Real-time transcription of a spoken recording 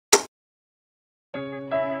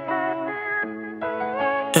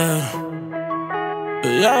Yeah.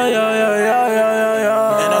 Yeah.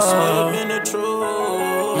 And I swear it been the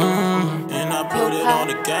truth. And I put it on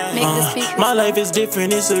the game. My life is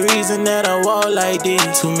different, it's the reason that I walk like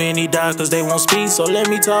this. Too many doctors, they won't speak, so let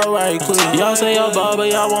me talk right quick. Y'all say y'all ball, but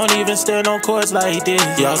y'all won't even stand on courts like this.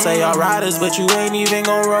 Y'all say y'all riders, but you ain't even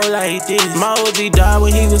gon' roll like this. My OG died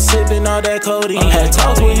when he was sipping all that codeine. Had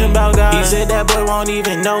talks with him about God, he said that boy won't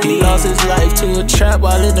even know me. He lost his life to a trap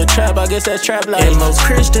while in the trap, I guess that's trap life. And most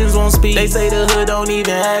Christians won't speak, they say the hood don't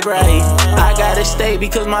even act right. I gotta stay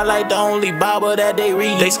because my life the only Bible that they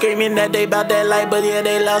read. They screaming that they bout that life, but yeah,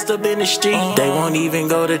 they lost up in the street. They won't even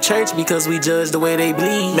go to church because we judge the way they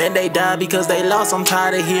bleed. Man, they die because they lost, I'm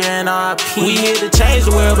tired of hearing RIP. We here to change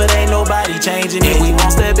the world, but ain't nobody changing it. We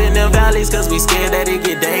won't step in them valleys cause we scared that it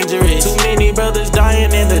get dangerous. Too many brothers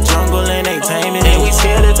dying in the jungle and they taming it. We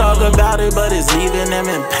scared to talk about it, but it's leaving them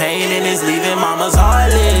in pain and it's leaving mama's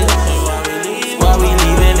heartless. Why we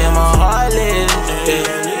leaving them on heartless?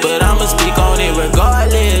 But I'ma speak on it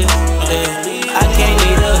regardless. I can't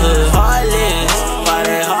leave the hood heartless. Why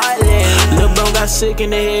they heartless? Lil' bro got sick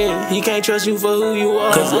in the head, he can't trust you for who you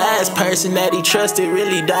are. Cause last person that he trusted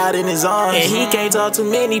really died in his arms. And he can't talk to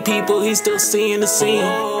many people, he's still seeing the scene.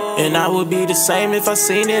 And I would be the same if I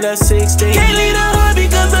seen it at 16. Can't leave the hood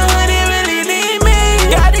because the hood it really need me.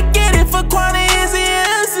 Gotta get it for quantity.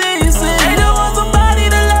 They don't want somebody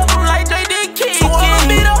to love them like Dre did King. So I'ma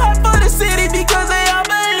be the heart for the city because they all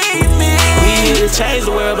believe me. We here to change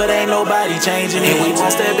the world, but ain't nobody changing it. We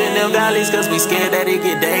won't step in them valleys cause we scared that it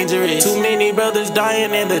get dangerous. Too many brothers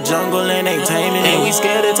dying in the jungle and they taming it. And we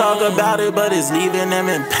scared to talk about it, but it's leaving them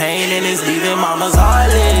in pain and it's leaving mama's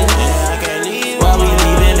heartless. Why we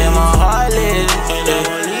leaving them on heartless?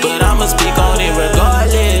 But I'ma speak on it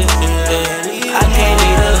regardless. I can't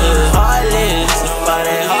leave the hood heartless. Why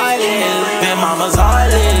they heartless? Man, mama's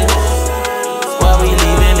heartless. Why we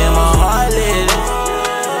leaving them on heartless?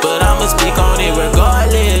 But I'ma speak on it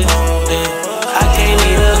regardless. I can't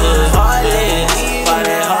leave the hood heartless. Why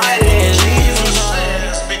they heartless? Jesus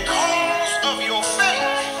says, because of your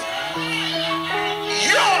faith,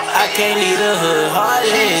 I can't leave the hood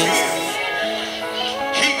heartless.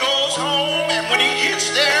 He goes home, and when he gets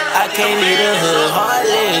there, I can't leave the hood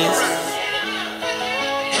heartless.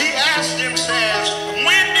 He asked himself,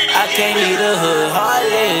 when did he I can't leave the hood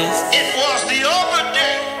heartless. It was the other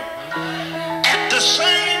day, at the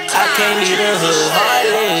same time. I can't leave the hood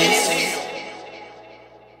heartless.